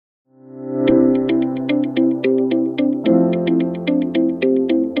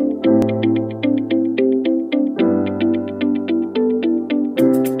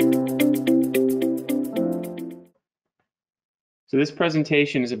So this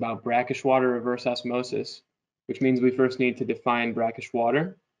presentation is about brackish water reverse osmosis, which means we first need to define brackish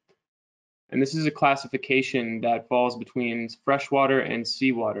water. And this is a classification that falls between freshwater and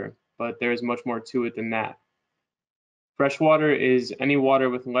seawater, but there is much more to it than that. Freshwater is any water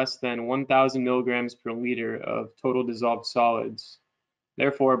with less than 1,000 milligrams per liter of total dissolved solids.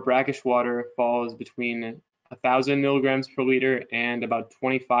 Therefore, brackish water falls between 1,000 milligrams per liter and about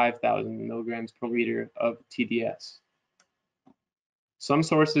 25,000 milligrams per liter of TDS. Some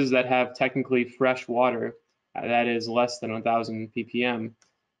sources that have technically fresh water, that is less than 1,000 ppm,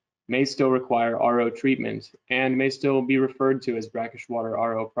 may still require RO treatment and may still be referred to as brackish water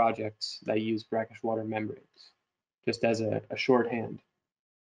RO projects that use brackish water membranes, just as a shorthand.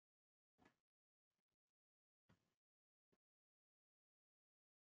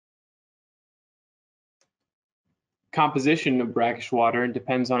 Composition of brackish water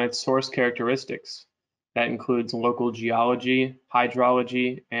depends on its source characteristics. That includes local geology,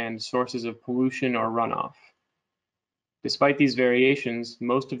 hydrology, and sources of pollution or runoff. Despite these variations,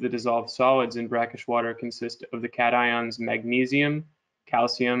 most of the dissolved solids in brackish water consist of the cations magnesium,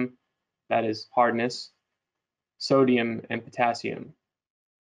 calcium, that is hardness, sodium, and potassium.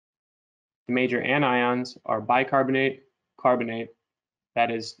 The major anions are bicarbonate, carbonate,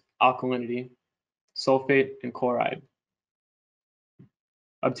 that is alkalinity, sulfate, and chloride.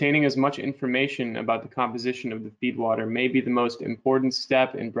 Obtaining as much information about the composition of the feed water may be the most important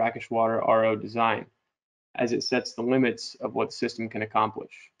step in brackish water RO design, as it sets the limits of what the system can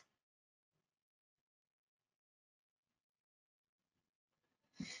accomplish.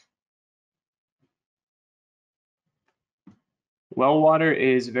 Well water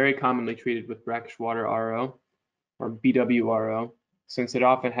is very commonly treated with brackish water RO, or BWRO, since it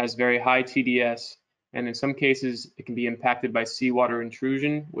often has very high TDS, and in some cases it can be impacted by seawater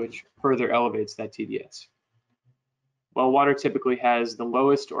intrusion, which further elevates that TDS. Well water typically has the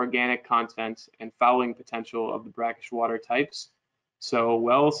lowest organic content and fouling potential of the brackish water types, so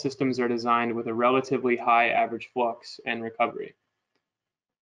well systems are designed with a relatively high average flux and recovery.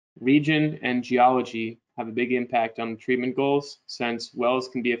 Region and geology have a big impact on the treatment goals, since wells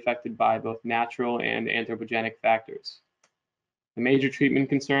can be affected by both natural and anthropogenic factors. The major treatment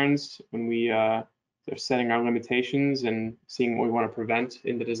concerns when we are setting our limitations and seeing what we want to prevent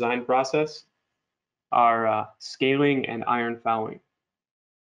in the design process are scaling and iron fouling.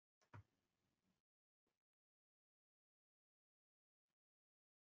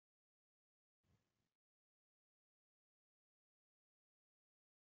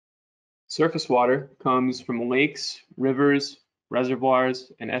 Surface water comes from lakes, rivers,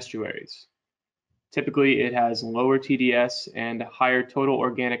 reservoirs, and estuaries. Typically, it has lower TDS and higher total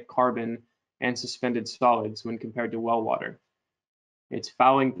organic carbon and suspended solids when compared to well water. Its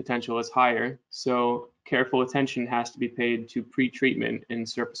fouling potential is higher, so careful attention has to be paid to pre-treatment in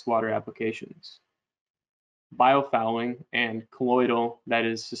surface water applications. Biofouling and colloidal, that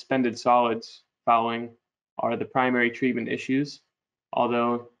is suspended solids fouling, are the primary treatment issues,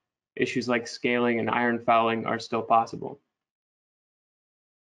 although issues like scaling and iron fouling are still possible.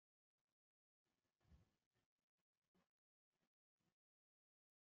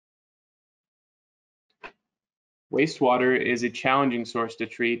 Wastewater is a challenging source to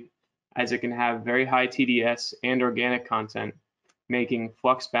treat, as it can have very high TDS and organic content, making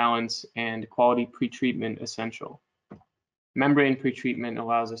flux balance and quality pretreatment essential. Membrane pretreatment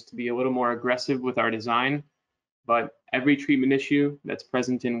allows us to be a little more aggressive with our design, but every treatment issue that's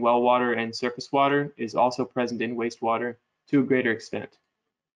present in well water and surface water is also present in wastewater to a greater extent.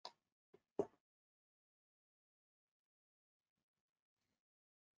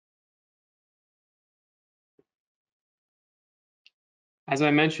 As I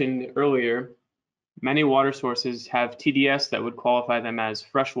mentioned earlier, many water sources have TDS that would qualify them as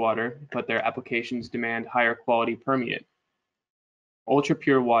freshwater, but their applications demand higher quality permeate.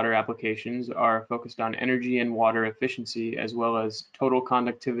 Ultra-pure water applications are focused on energy and water efficiency as well as total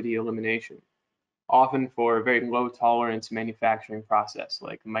conductivity elimination, often for a very low tolerance manufacturing process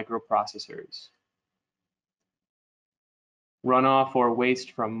like microprocessors. Runoff or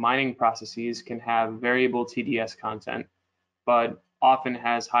waste from mining processes can have variable TDS content, but often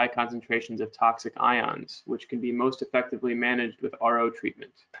has high concentrations of toxic ions, which can be most effectively managed with RO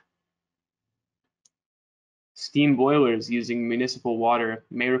treatment. Steam boilers using municipal water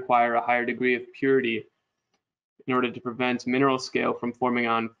may require a higher degree of purity in order to prevent mineral scale from forming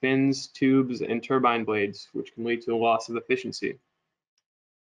on fins, tubes, and turbine blades, which can lead to a loss of efficiency.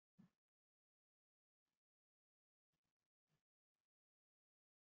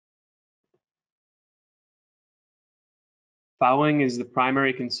 Fouling is the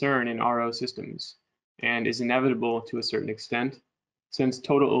primary concern in RO systems, and is inevitable to a certain extent, since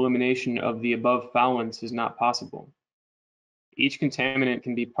total elimination of the above foulants is not possible. Each contaminant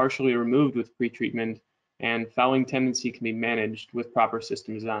can be partially removed with pretreatment, and fouling tendency can be managed with proper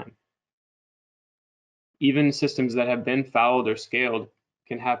system design. Even systems that have been fouled or scaled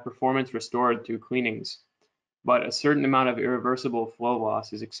can have performance restored through cleanings, but a certain amount of irreversible flow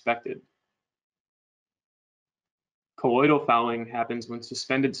loss is expected. Colloidal fouling happens when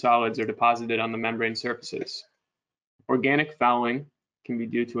suspended solids are deposited on the membrane surfaces. Organic fouling can be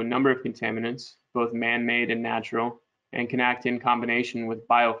due to a number of contaminants, both man-made and natural, and can act in combination with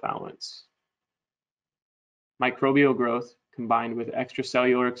biofoulants. Microbial growth combined with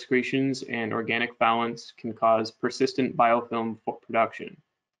extracellular excretions and organic foulants can cause persistent biofilm production.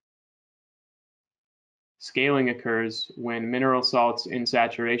 Scaling occurs when mineral salts in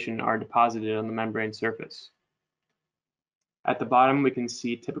saturation are deposited on the membrane surface. At the bottom, we can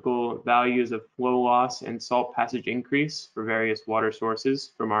see typical values of flow loss and salt passage increase for various water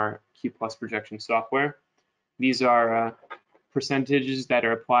sources from our Q+ projection software. These are percentages that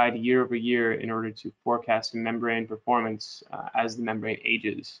are applied year over year in order to forecast membrane performance as the membrane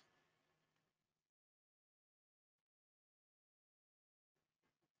ages.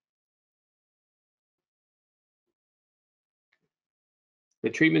 The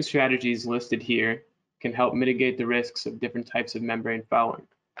treatment strategies listed here can help mitigate the risks of different types of membrane fouling.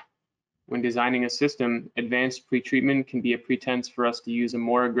 When designing a system, advanced pretreatment can be a pretense for us to use a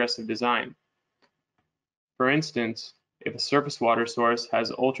more aggressive design. For instance, if a surface water source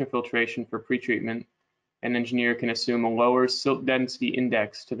has ultrafiltration for pretreatment, an engineer can assume a lower silt density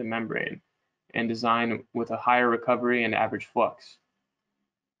index to the membrane and design with a higher recovery and average flux.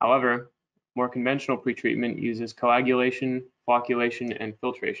 However, more conventional pretreatment uses coagulation, flocculation, and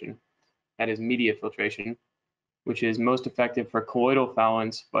filtration, that is media filtration, which is most effective for colloidal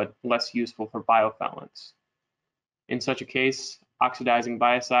foulants but less useful for biofoulants. In such a case, oxidizing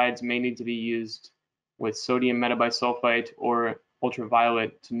biocides may need to be used with sodium metabisulfite or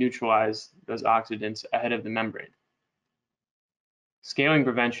ultraviolet to neutralize those oxidants ahead of the membrane. Scaling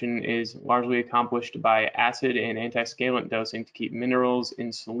prevention is largely accomplished by acid and antiscalant dosing to keep minerals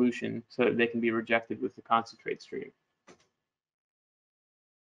in solution so that they can be rejected with the concentrate stream.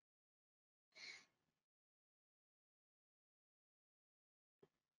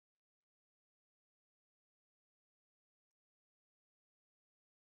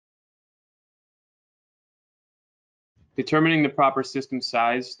 Determining the proper system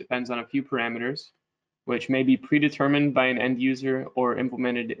size depends on a few parameters, which may be predetermined by an end user or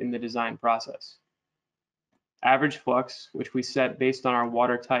implemented in the design process. Average flux, which we set based on our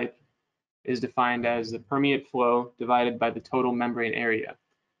water type, is defined as the permeate flow divided by the total membrane area,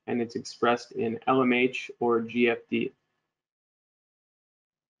 and it's expressed in LMH or GFD.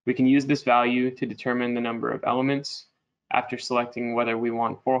 We can use this value to determine the number of elements after selecting whether we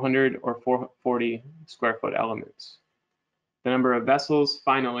want 400 or 440 square foot elements. The number of vessels,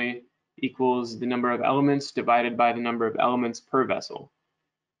 finally, equals the number of elements divided by the number of elements per vessel.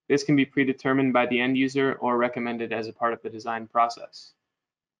 This can be predetermined by the end user or recommended as a part of the design process.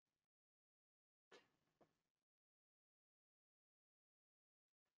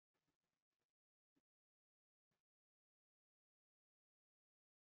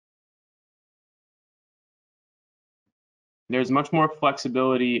 There's much more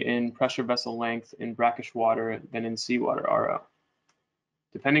flexibility in pressure vessel length in brackish water than in seawater RO.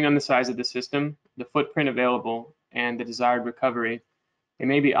 Depending on the size of the system, the footprint available, and the desired recovery, it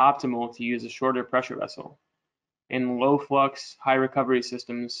may be optimal to use a shorter pressure vessel. In low flux, high recovery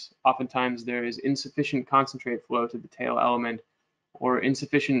systems, oftentimes there is insufficient concentrate flow to the tail element or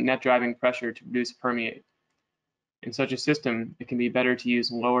insufficient net driving pressure to produce permeate. In such a system, it can be better to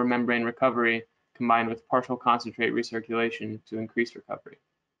use lower membrane recovery combined with partial concentrate recirculation to increase recovery.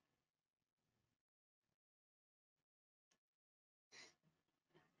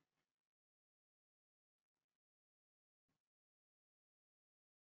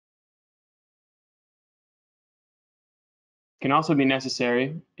 It can also be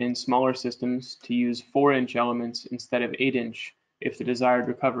necessary in smaller systems to use 4-inch elements instead of 8-inch if the desired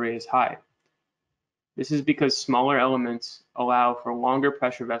recovery is high. This is because smaller elements allow for longer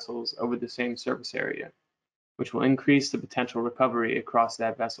pressure vessels over the same surface area, which will increase the potential recovery across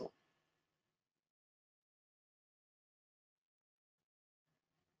that vessel.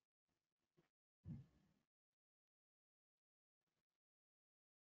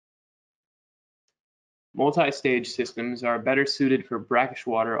 Multi-stage systems are better suited for brackish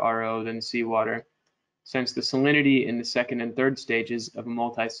water RO than seawater, since the salinity in the second and third stages of a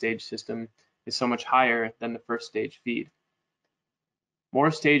multi-stage system is so much higher than the first stage feed.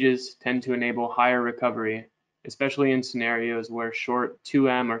 More stages tend to enable higher recovery, especially in scenarios where short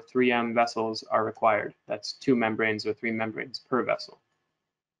 2M or 3M vessels are required. That's 2 membranes or 3 membranes per vessel.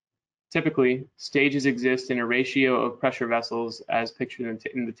 Typically, stages exist in a ratio of pressure vessels as pictured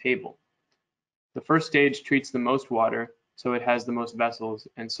in the table. The first stage treats the most water, so it has the most vessels,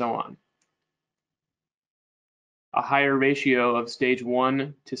 and so on. A higher ratio of stage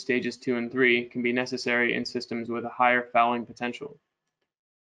 1 to stages 2 and 3 can be necessary in systems with a higher fouling potential.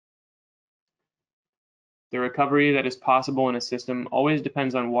 The recovery that is possible in a system always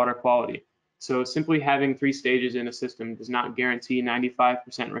depends on water quality. So simply having 3 stages in a system does not guarantee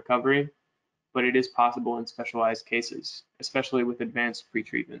 95% recovery, but it is possible in specialized cases, especially with advanced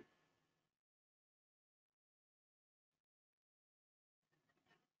pretreatment.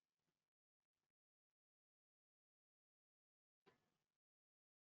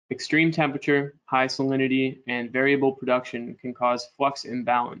 Extreme temperature, high salinity, and variable production can cause flux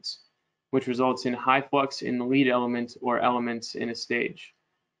imbalance, which results in high flux in the lead element or elements in a stage.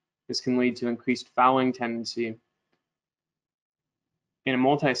 This can lead to increased fouling tendency. In a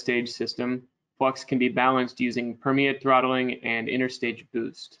multi-stage system, flux can be balanced using permeate throttling and interstage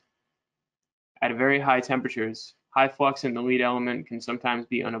boost. At very high temperatures, high flux in the lead element can sometimes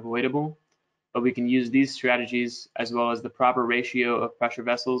be unavoidable, but we can use these strategies as well as the proper ratio of pressure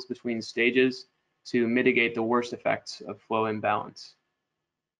vessels between stages to mitigate the worst effects of flow imbalance.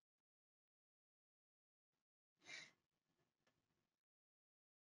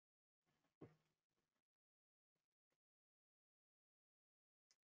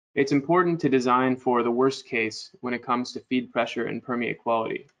 It's important to design for the worst case when it comes to feed pressure and permeate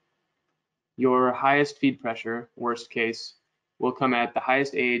quality. Your highest feed pressure, worst case, will come at the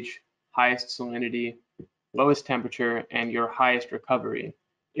highest age, highest salinity, lowest temperature, and your highest recovery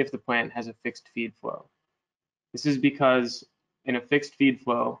if the plant has a fixed feed flow. This is because in a fixed feed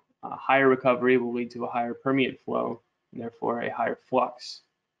flow, a higher recovery will lead to a higher permeate flow, and therefore a higher flux.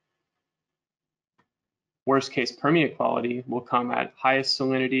 Worst case permeate quality will come at highest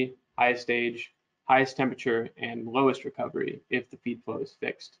salinity, highest age, highest temperature, and lowest recovery if the feed flow is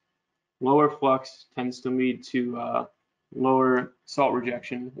fixed. Lower flux tends to lead to lower salt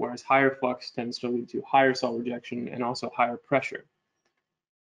rejection, whereas higher flux tends to lead to higher salt rejection and also higher pressure.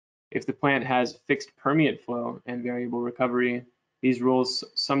 If the plant has fixed permeate flow and variable recovery, these rules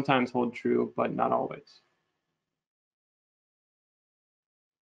sometimes hold true, but not always.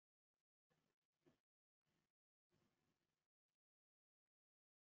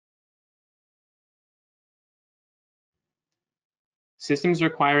 Systems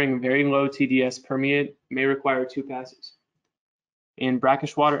requiring very low TDS permeate may require 2 passes. In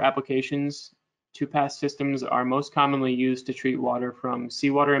brackish water applications, 2-pass systems are most commonly used to treat water from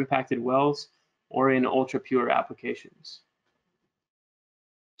seawater impacted wells or in ultra-pure applications.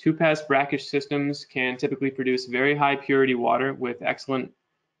 2-pass brackish systems can typically produce very high purity water with excellent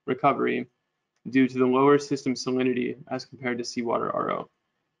recovery due to the lower system salinity as compared to seawater RO.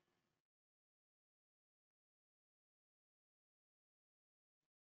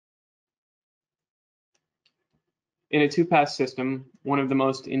 In a 2-pass system, one of the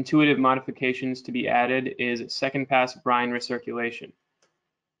most intuitive modifications to be added is second pass brine recirculation.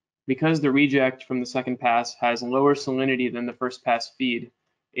 Because the reject from the second pass has lower salinity than the first pass feed,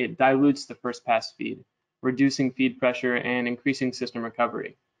 it dilutes the first pass feed, reducing feed pressure and increasing system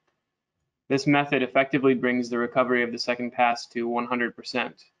recovery. This method effectively brings the recovery of the second pass to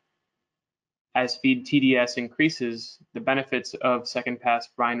 100%. As feed TDS increases, the benefits of second pass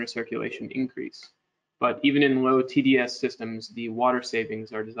brine recirculation increase. But even in low TDS systems, the water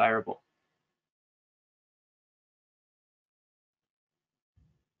savings are desirable.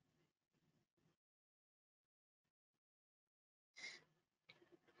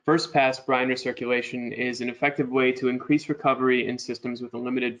 First pass brine recirculation is an effective way to increase recovery in systems with a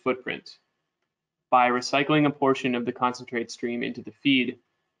limited footprint. By recycling a portion of the concentrate stream into the feed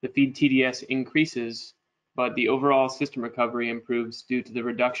TDS increases, but the overall system recovery improves due to the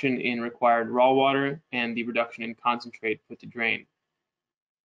reduction in required raw water and the reduction in concentrate put to drain.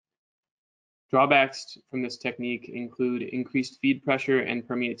 Drawbacks from this technique include increased feed pressure and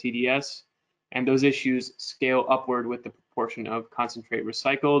permeate TDS, and those issues scale upward with the proportion of concentrate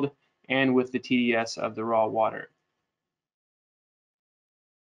recycled and with the TDS of the raw water.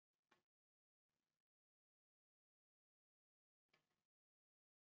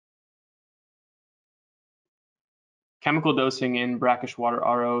 Chemical dosing in brackish water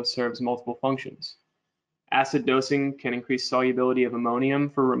RO serves multiple functions. Acid dosing can increase solubility of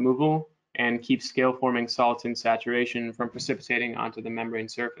ammonium for removal and keep scale-forming salts in saturation from precipitating onto the membrane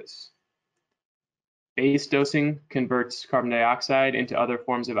surface. Base dosing converts carbon dioxide into other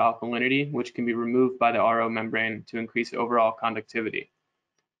forms of alkalinity, which can be removed by the RO membrane to increase overall conductivity.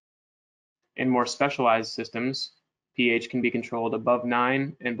 In more specialized systems, pH can be controlled above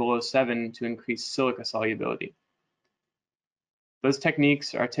 9 and below 7 to increase silica solubility. Those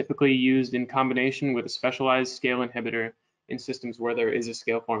techniques are typically used in combination with a specialized scale inhibitor in systems where there is a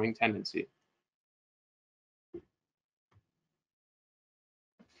scale-forming tendency.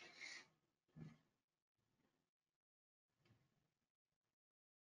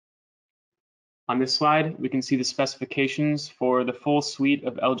 On this slide, we can see the specifications for the full suite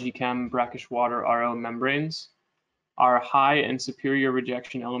of LG Chem brackish water RO membranes. Our high and superior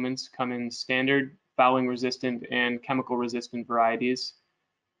rejection elements come in standard, fouling resistant, and chemical resistant varieties,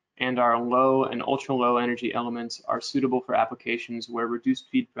 and our low and ultra low energy elements are suitable for applications where reduced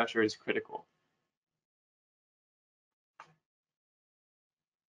feed pressure is critical.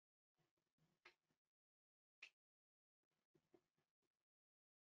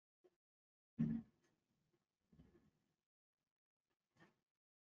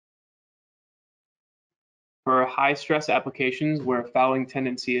 For high stress applications where fouling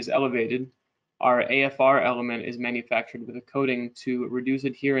tendency is elevated, our AFR element is manufactured with a coating to reduce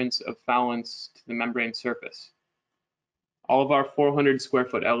adherence of foulants to the membrane surface. All of our 400 square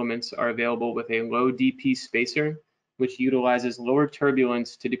foot elements are available with a low DP spacer, which utilizes lower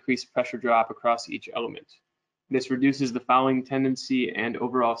turbulence to decrease pressure drop across each element. This reduces the fouling tendency and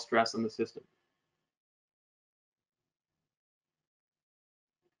overall stress on the system.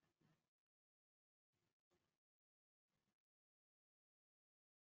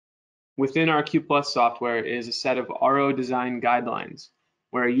 Within our Q+ software is a set of RO design guidelines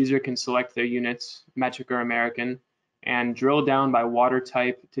where a user can select their units, metric or American, and drill down by water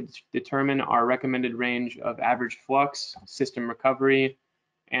type to determine our recommended range of average flux, system recovery,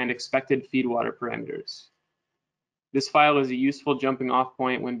 and expected feed water parameters. This file is a useful jumping off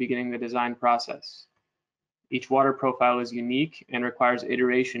point when beginning the design process. Each water profile is unique and requires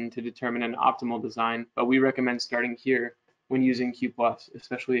iteration to determine an optimal design, but we recommend starting here when using Q+,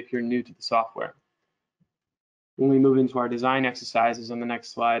 especially if you're new to the software. When we move into our design exercises on the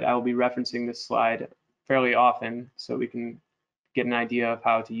next slide, I will be referencing this slide fairly often so we can get an idea of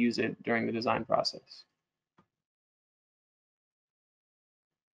how to use it during the design process.